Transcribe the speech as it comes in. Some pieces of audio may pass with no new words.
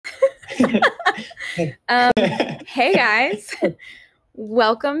Hey guys,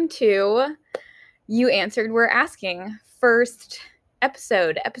 welcome to You Answered We're Asking, first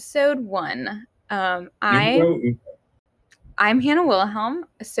episode 1. I'm Hannah Wilhelm,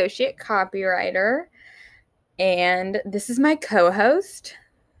 associate copywriter, and this is my co-host,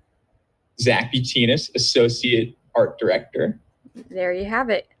 Zach Butinas, associate art director. There you have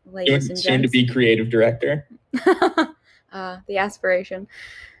it, ladies and gents. Soon to be creative director. The aspiration.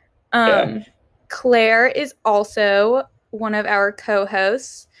 Claire is also one of our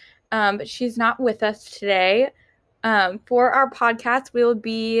co-hosts, but she's not with us today. For our podcast, we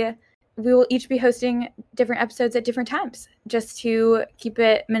will each be hosting different episodes at different times, just to keep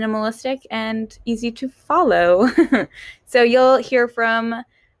it minimalistic and easy to follow. So you'll hear from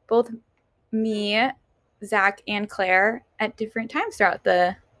both me, Zach, and Claire at different times throughout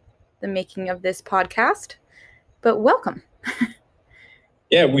the making of this podcast. But welcome.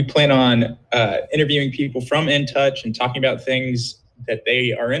 Yeah, we plan on interviewing people from InTouch and talking about things that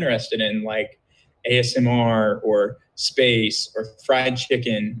they are interested in, like ASMR or space or fried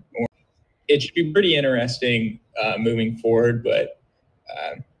chicken. It should be pretty interesting moving forward, but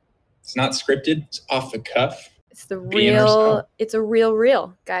it's not scripted. It's off the cuff. It's a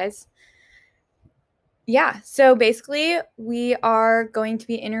real, guys. Yeah, so basically we are going to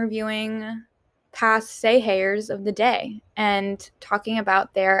be interviewing past say-hayers of the day and talking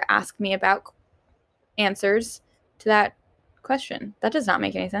about their Ask Me About answers to that question. That does not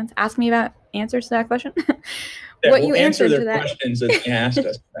make any sense. Ask me about answers to that question. Yeah, what you answered to that questions that they asked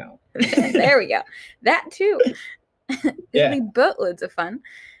us about. There we go. That too. It'll be boatloads of fun.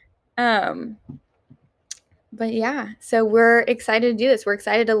 But yeah, so we're excited to do this. We're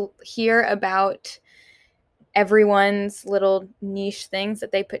excited to hear about everyone's little niche things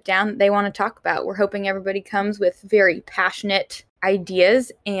that they put down that they want to talk about. We're hoping everybody comes with very passionate ideas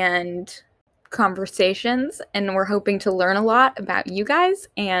and conversations, and we're hoping to learn a lot about you guys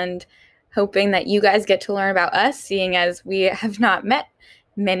and hoping that you guys get to learn about us, seeing as we have not met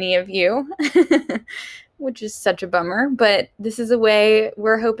many of you, which is such a bummer. But this is a way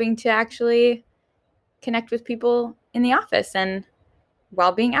we're hoping to actually connect with people in the office and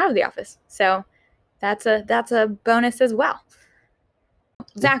while being out of the office. So that's a bonus as well.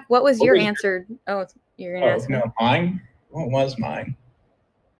 Zach, what was your answer? Oh, you're going to ask me? No, mine? What was mine?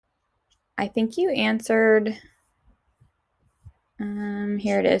 I think you answered,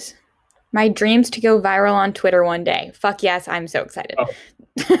 here it is. My dreams to go viral on Twitter one day. Fuck yes, I'm so excited. Oh.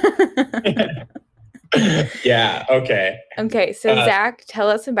 Yeah, okay. Okay, so Zach, tell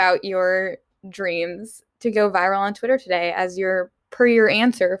us about your dreams to go viral on Twitter today as your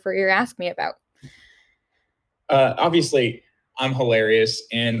answer for your Ask Me About. Obviously, I'm hilarious,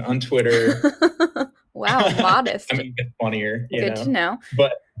 and on Twitter... Wow, modest. I'm a bit funnier, Good to know.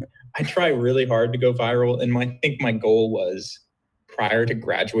 But I try really hard to go viral, and I think my goal was prior to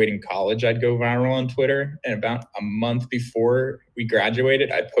graduating college, I'd go viral on Twitter. And about a month before we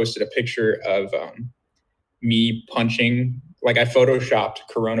graduated, I posted a picture of me punching, like I photoshopped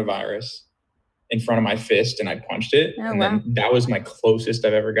coronavirus in front of my fist, and I punched it. Then that was my closest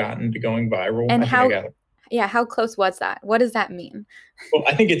I've ever gotten to going viral. And how close was that? What does that mean? Well,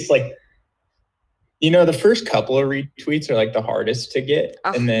 I think it's like, the first couple of retweets are like the hardest to get.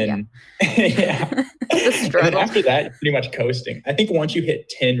 And then, The struggle. And then after that, you're pretty much coasting. I think once you hit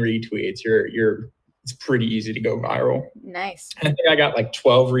 10 retweets, it's pretty easy to go viral. Nice. And I think I got like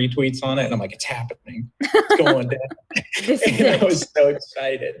 12 retweets on it, and I'm like, it's happening. It's going down. I was so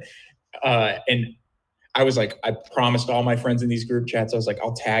excited. And I was like, I promised all my friends in these group chats, I was like,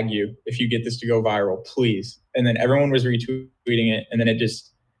 I'll tag you if you get this to go viral, please. And then everyone was retweeting it. And then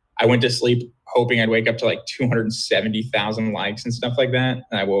I went to sleep hoping I'd wake up to like 270,000 likes and stuff like that.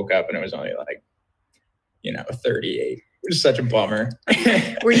 And I woke up and it was only like, 38, which is such a bummer.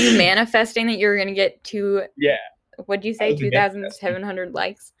 Were you manifesting that you were going to get to, what'd you say, 2,700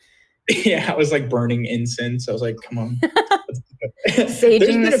 likes? Yeah, I was like burning incense. I was like, come on.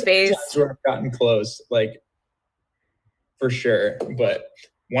 Saging the space. Where I've gotten close, like for sure. But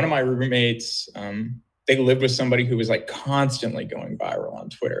one of my roommates, they lived with somebody who was like constantly going viral on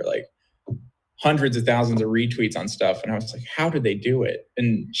Twitter, like hundreds of thousands of retweets on stuff. And I was like, how did they do it?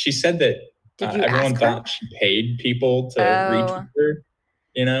 And she said that everyone thought she paid people to retweet her,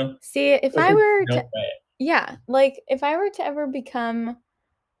 See, if I were if I were to ever become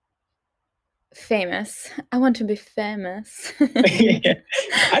famous, I want to be famous.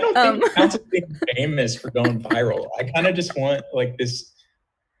 I don't think it counts as being famous for going viral. I kind of just want like this,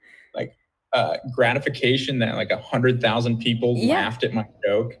 like, gratification that like 100,000 people laughed at my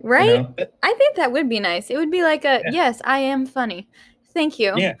joke. Right? I think that would be nice. It would be like yes, I am funny. Thank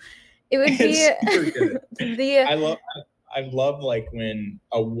you. Yeah. It would be super good. I love like when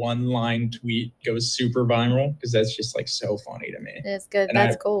a one-line tweet goes super viral because that's just like so funny to me. It's good. And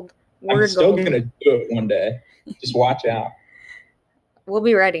that's gold. I'm still gonna do it one day. Just watch out. We'll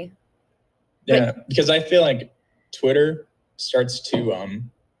be ready. Yeah, because I feel like Twitter starts to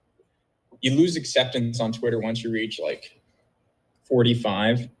you lose acceptance on Twitter once you reach like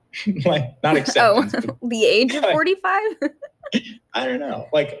 45. Like not acceptance. Oh, the age of 45? I don't know.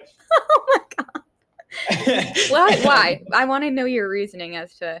 Like oh my god. Why? I want to know your reasoning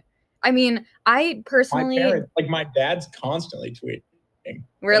as to. I mean, I personally my dad's constantly tweeting.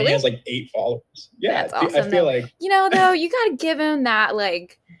 Really? He has like 8 followers. Yeah, that's awesome. I feel like though, you gotta give him that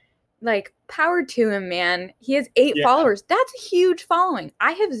like power to him, man. He has 8 followers. That's a huge following.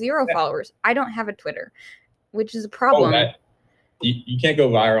 I have 0 followers. I don't have a Twitter, which is a problem. You can't go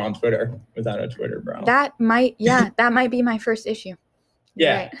viral on Twitter without a Twitter, bro. That might be my first issue.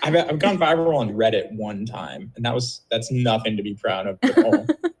 Yeah, right. I've gone viral on Reddit one time, and that's nothing to be proud of at all.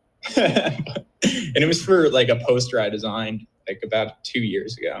 And it was for like a poster I designed like about 2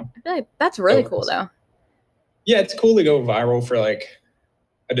 years ago. I feel like that's really cool though. Yeah, it's cool to go viral for like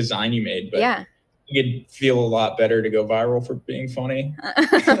a design you made, but you'd feel a lot better to go viral for being funny.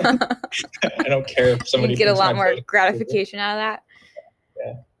 I don't care if somebody get a lot more gratification out of that.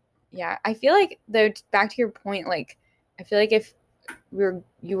 Yeah, I feel like though, back to your point, like I feel like if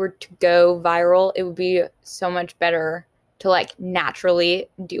you were to go viral, it would be so much better to like naturally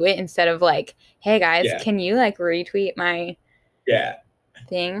do it instead of like, hey guys, can you like retweet my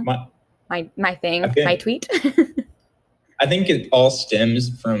thing, my thing, my tweet? I think it all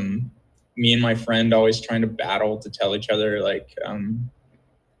stems from me and my friend always trying to battle to tell each other like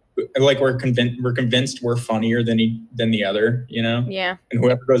we're convinced we're funnier than the other, you know? Yeah. And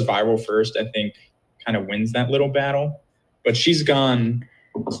whoever goes viral first, I think, kind of wins that little battle. But she's gone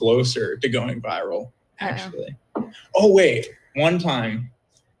closer to going viral, actually. Oh, wait. One time.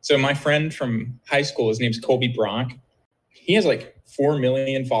 So my friend from high school, his name's Colby Brock. He has like 4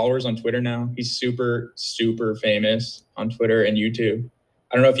 million followers on Twitter now. He's super, super famous on Twitter and YouTube.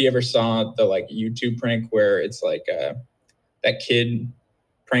 I don't know if you ever saw the like YouTube prank where it's like that kid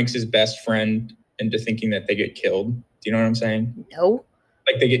pranks his best friend into thinking that they get killed. Do you know what I'm saying? No.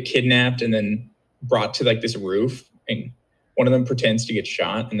 Like they get kidnapped and then brought to like this roof, and one of them pretends to get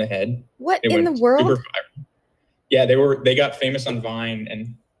shot in the head. What in the world? Yeah, they got famous on Vine,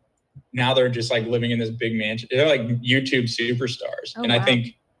 and now they're just like living in this big mansion. They're like YouTube superstars. And I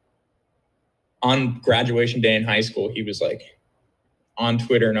think on graduation day in high school, he was like on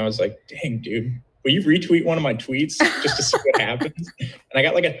Twitter, and I was like, dang, dude, will you retweet one of my tweets just to see what happens? And I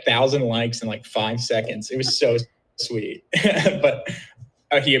got like 1,000 likes in like 5 seconds. It was so sweet. But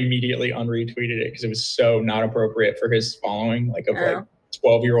he immediately unretweeted it because it was so not appropriate for his following, like of like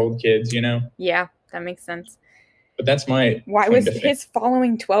 12-year-old kids, you know? Yeah, that makes sense. But that's my... Why was his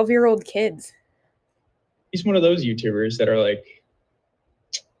following 12-year-old kids? He's one of those YouTubers that are like...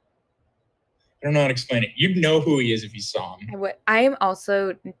 I don't know how to explain it. You'd know who he is if you saw him. I am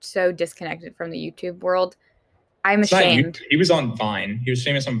also so disconnected from the YouTube world. I'm ashamed. He was on Vine. He was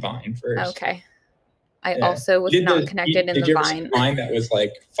famous on Vine first. Okay. I also was not connected in the Vine. Vine that was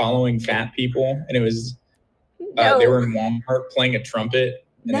like following fat people, and it was they were in Walmart playing a trumpet,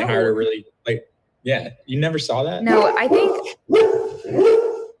 and they hired a really you never saw that? No, I think.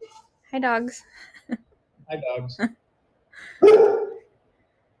 Hi, dogs. Hi, dogs.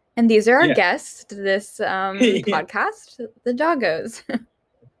 And these are our guests to this podcast, the doggos.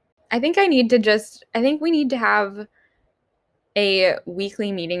 I think we need to have a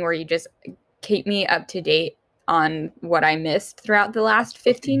weekly meeting where you just keep me up to date on what I missed throughout the last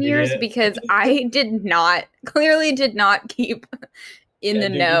 15 years, because I clearly did not keep in the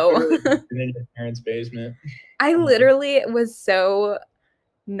know. In your parents' basement. I literally was so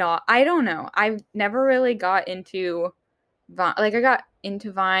I don't know. I've never really got into Vine. Like I got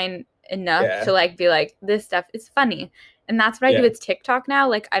into Vine enough to like be like, this stuff is funny. And that's what I do with TikTok now.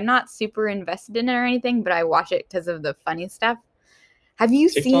 Like I'm not super invested in it or anything, but I watch it because of the funny stuff. Have you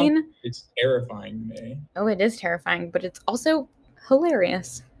seen? It's terrifying to me. Oh, it is terrifying, but it's also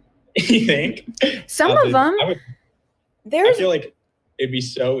hilarious. You think? Some of them. I feel like it'd be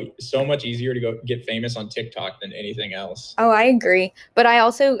so much easier to go get famous on TikTok than anything else. Oh, I agree. But I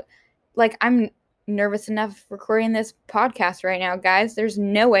also, like, I'm nervous enough recording this podcast right now, guys. There's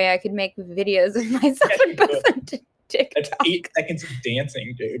no way I could make videos of myself and post them to TikTok. That's 8 seconds of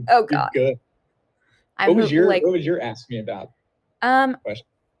dancing, dude. Oh, God. You're good. What was your ask me about? Question?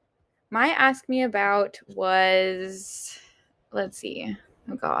 My ask me about was, let's see.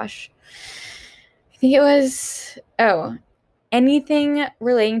 Oh gosh. I think it was anything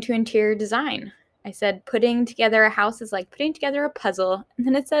relating to interior design. I said putting together a house is like putting together a puzzle. And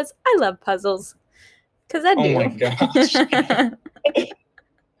then it says, I love puzzles. Because I do. Oh my gosh.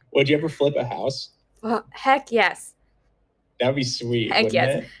 Would you ever flip a house? Well, heck yes. That'd be sweet, Heck wouldn't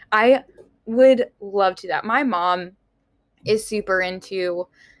yes. it? I would love to do that. My mom is super into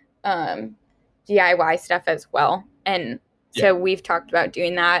DIY stuff as well. And so we've talked about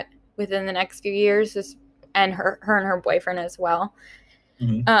doing that within the next few years, and her and her boyfriend as well.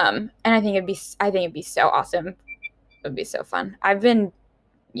 Mm-hmm. And I think it'd be so awesome. It would be so fun.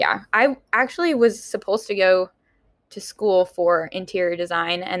 I actually was supposed to go to school for interior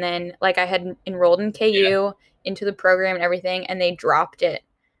design, and then like I had enrolled in KU into the program and everything, and they dropped it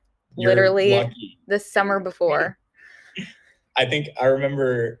literally the summer before. I think I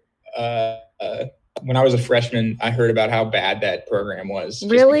remember when I was a freshman, I heard about how bad that program was.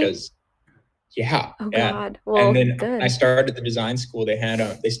 Really? Because, yeah. Oh yeah. God. Well, and then good. I started the design school. They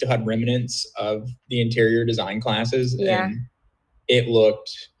still had remnants of the interior design classes, and it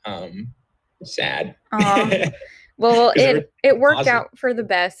looked sad. Well, it worked out for the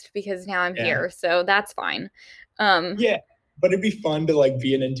best because now I'm here, so that's fine. Yeah. But it'd be fun to like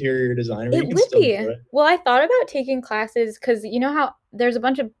be an interior designer. It would be. Well, I thought about taking classes because you know how there's a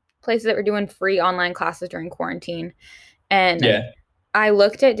bunch of places that were doing free online classes during quarantine. And I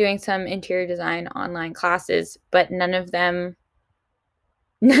looked at doing some interior design online classes, but none of them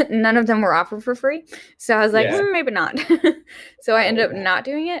were offered for free. So I was like, maybe not. So I ended up not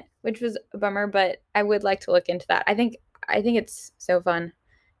doing it, which was a bummer, but I would like to look into that. I think it's so fun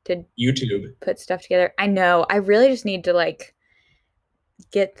to YouTube put stuff together. I know. I really just need to like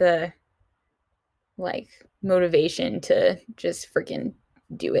get the like motivation to just freaking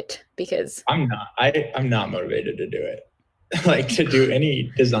do it, because I'm not motivated to do it. Like to do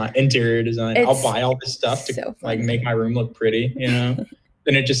any interior design. I'll buy all this stuff to like make my room look pretty, you know.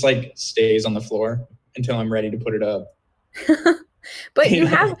 Then it just like stays on the floor until I'm ready to put it up. But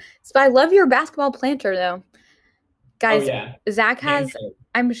so I love your basketball planter though. Guys, Zach has,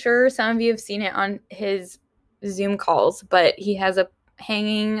 I'm sure some of you have seen it on his Zoom calls, but he has a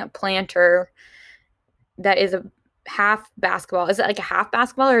hanging planter that is a half basketball. Is it like a half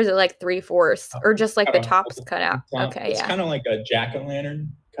basketball, or is it like 3/4, or just like the top's cut out? Okay, it's kind of like a jack-o'-lantern.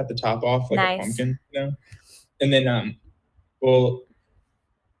 Cut the top off like a pumpkin, you know. And then,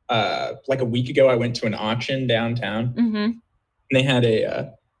 like a week ago, I went to an auction downtown, and they had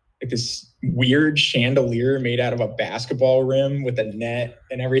like this weird chandelier made out of a basketball rim with a net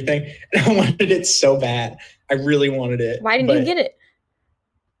and everything. And I wanted it so bad. I really wanted it. Why didn't you get it?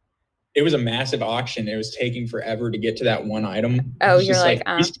 It was a massive auction. It was taking forever to get to that one item. Oh, you're like,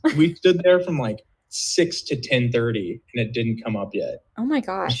 we stood there from like 6 to 10:30 and it didn't come up yet. Oh my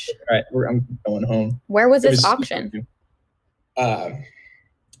gosh. All right, I'm going home. Where was this auction?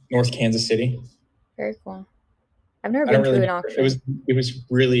 North Kansas City. Very cool. I've never been to an auction. It was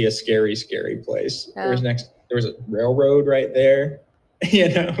really a scary place. Oh. There was a railroad right there. You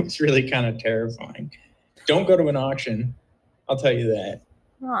know, it's really kind of terrifying. Don't go to an auction. I'll tell you that.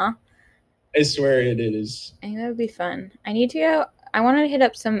 Aw. I swear it is. I think that would be fun. I need to go. I want to hit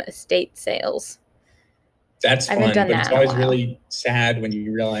up some estate sales. That's fun, but it's always really sad when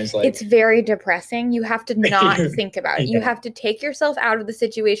you realize like it's very depressing. You have to not think about it. You have to take yourself out of the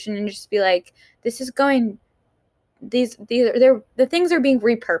situation and just be like, this is going. The things are being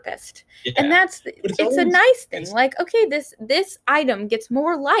repurposed, and it's a nice thing. Like, okay, this item gets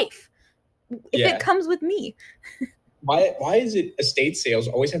more life if it comes with me. Why is it estate sales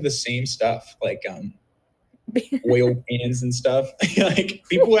always have the same stuff, like oil cans and stuff? Like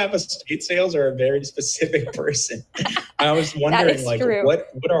people who have estate sales are a very specific person. I was wondering, like,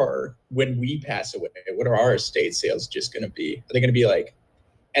 what are, when we pass away, what are our estate sales just going to be? Are they going to be like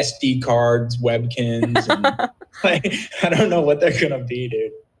SD cards, webkins, and like, I don't know what they're going to be,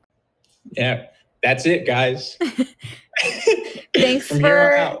 dude. Yeah, that's it, guys. Thanks From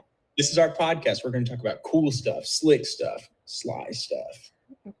here on out. This is our podcast. We're going to talk about cool stuff, slick stuff, sly stuff.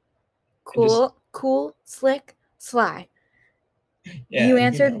 Cool, slick, sly. Yeah, you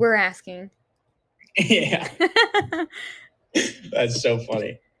answered, we're asking. Yeah. That's so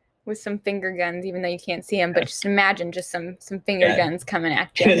funny. With some finger guns, even though you can't see them, but just imagine just some finger guns coming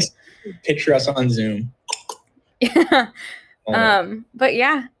at you. Just picture us on Zoom. Yeah. But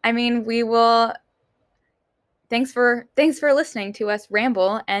yeah, I mean, we will... Thanks for listening to us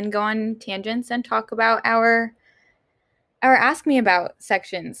ramble and go on tangents and talk about our Ask Me About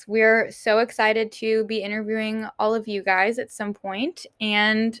sections. We're so excited to be interviewing all of you guys at some point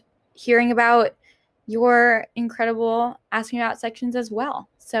and hearing about your incredible Ask Me About sections as well.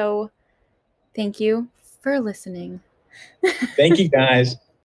 So thank you for listening. Thank you, guys.